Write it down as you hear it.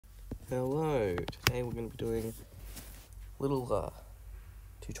Hello, today we're going to be doing a little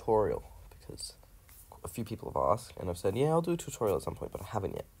tutorial because a few people have asked and I've said, yeah, I'll do a tutorial at some point, but I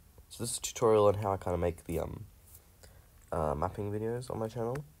haven't yet. So this is a tutorial on how I kind of make the mapping videos on my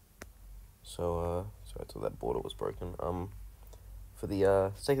channel. So, sorry, I thought that border was broken. For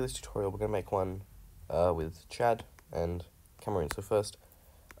the sake of this tutorial, we're going to make one with Chad and Cameroon. So first,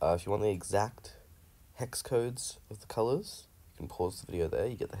 if you want the exact hex codes of the colors, you can pause the video there,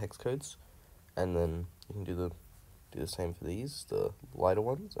 you get the hex codes, and then you can do the same for these, the lighter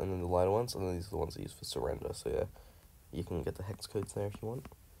ones, and then the lighter ones, and then these are the ones I use for surrender. So yeah, you can get the hex codes there if you want.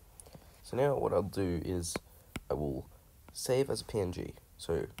 So now what I'll do is I will save as a PNG.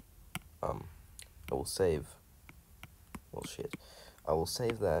 So I will save, well shit, I will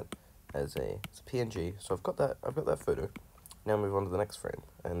save that as a PNG. So I've got that photo. Now move on to the next frame,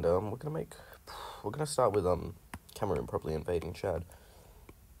 and we're gonna start with Cameroon probably invading Chad.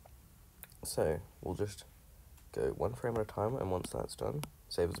 So we'll just go one frame at a time, and once that's done,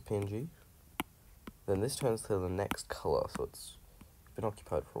 save as a PNG. Then this turns to the next color, so it's been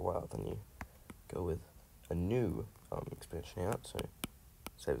occupied for a while. Then you go with a new expansion out, so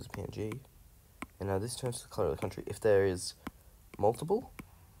save as a PNG. And now this turns to the color of the country. If there is multiple,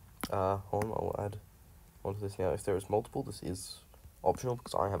 hold on, I'll add onto this now. If there is multiple, this is optional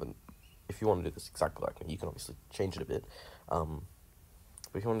because I haven't. If you want to do this exactly like me, you can obviously change it a bit. But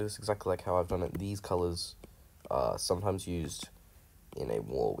if you want to do this exactly like how I've done it, these colors are sometimes used in a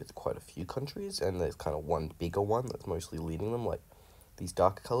war with quite a few countries, and there's kind of one bigger one that's mostly leading them, like these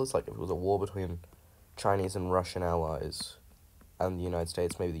darker colors. Like if it was a war between Chinese and Russian allies and the United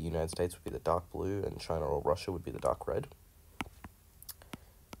States, maybe the United States would be the dark blue and China or Russia would be the dark red.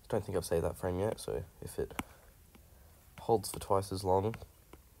 Don't think I've saved that frame yet, so if it holds for twice as long,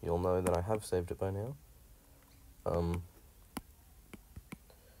 you'll know that I have saved it by now.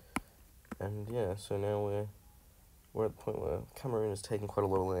 And yeah, so now we're at the point where Cameroon is taking quite a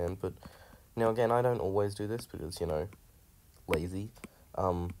lot of land, but now again, I don't always do this because, you know, lazy,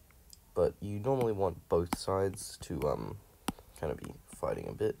 but you normally want both sides to, kind of be fighting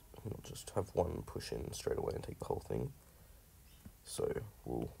a bit. You'll just have one push in straight away and take the whole thing. So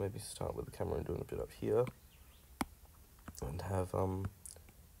we'll maybe start with the Cameroon doing a bit up here, and have,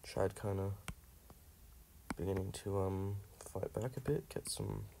 Chad kind of beginning to, fight back a bit, get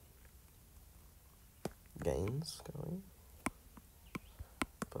some gains going.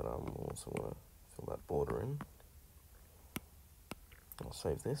 But we'll also want to fill that border in. I'll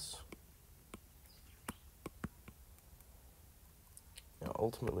save this. Now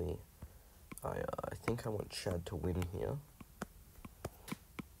ultimately, I think I want Chad to win here.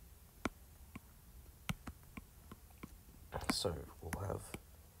 So we'll have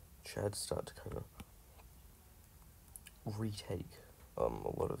Chad start to kind of retake a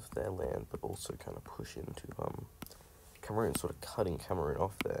lot of their land, but also kind of push into Cameroon, sort of cutting Cameroon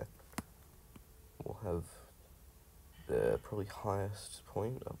off there. We'll have the probably highest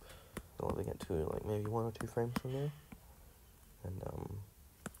point up. They'll ever get to like maybe 1 or 2 frames from there, and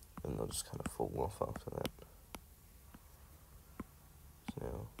they'll just kind of fall off after that. So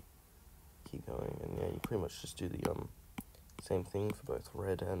now keep going, and yeah, you pretty much just do the same thing for both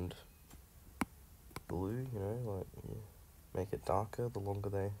red and blue. You know, like you make it darker the longer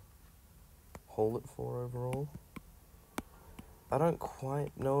they hold it for overall. I don't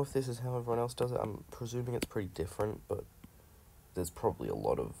quite know if this is how everyone else does it. I'm presuming it's pretty different, but there's probably a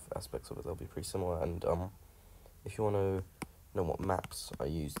lot of aspects of it that'll be pretty similar. And if you want to know what maps I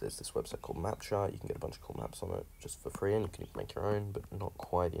use, there's this website called Mapchart. You can get a bunch of cool maps on it just for free, and you can make your own, but not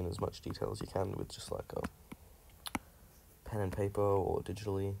quite in as much detail as you can with just like a pen and paper or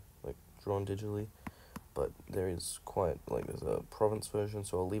digitally, like drawn digitally. But there is quite, like, there's a province version,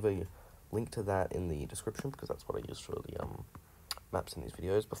 so I'll leave a link to that in the description because that's what I use for the maps in these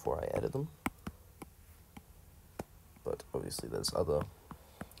videos before I edit them. But obviously there's other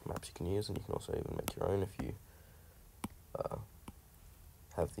maps you can use, and you can also even make your own if you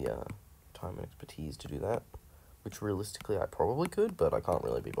have the time and expertise to do that, which realistically I probably could, but I can't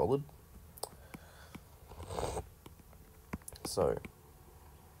really be bothered. So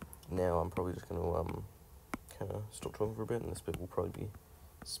now I'm probably just going to kind of stop talking for a bit, and this bit will probably be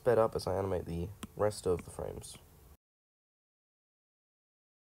sped up as I animate the rest of the frames.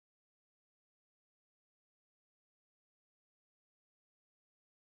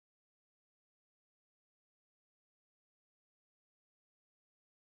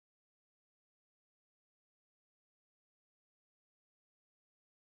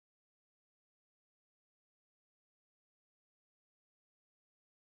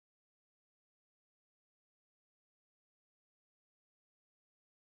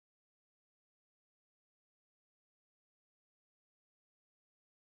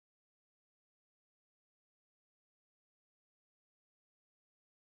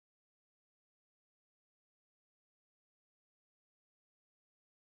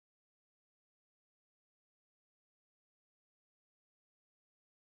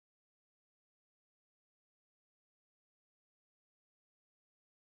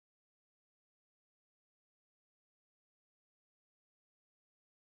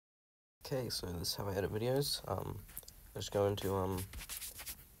 Okay, so this is how I edit videos. I just go into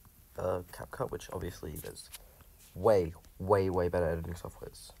CapCut, which obviously there's way better editing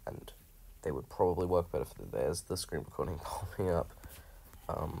softwares, and they would probably work better for there's the screen recording popping up.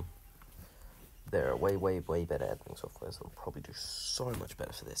 There are way better editing softwares that will probably do so much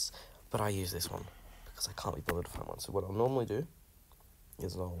better for this, but I use this one because I can't be bothered to find one. So what I'll normally do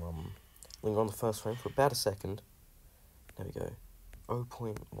is I'll linger on the first frame for about a second. There we go,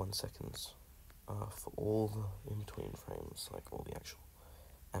 0.1 seconds for all the in-between frames, like all the actual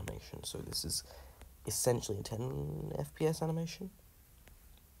animation. So this is essentially a 10 FPS animation.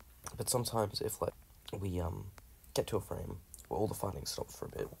 But sometimes if like we get to a frame where all the fighting stops for a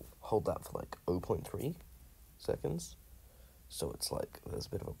bit, we'll hold that for like 0.3 seconds. So it's like there's a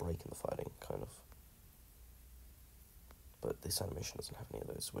bit of a break in the fighting, kind of. But this animation doesn't have any of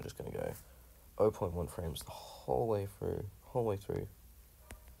those, so we're just gonna go 0.1 frames the whole way through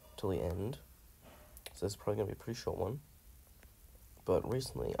till the end. So this is probably gonna be a pretty short one. But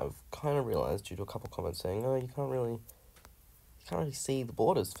recently I've kind of realized, due to a couple comments saying, oh, you can't really see the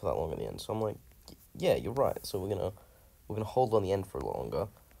borders for that long at the end. So I'm like, yeah, you're right. So we're gonna hold on the end for longer,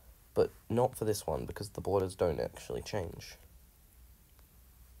 but not for this one because the borders don't actually change.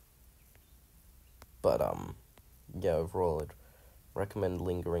 But yeah, overall I'd recommend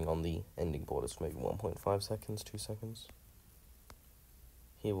lingering on the ending borders for maybe 1.5 seconds, 2 seconds.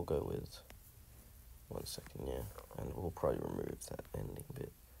 Here we'll go with 1 second, yeah, and we'll probably remove that ending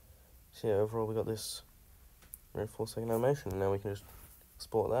bit. So yeah, overall we got this 4-second animation, and now we can just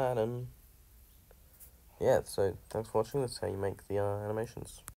export that, and yeah, so thanks for watching. That's how you make the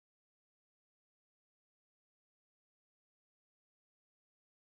animations.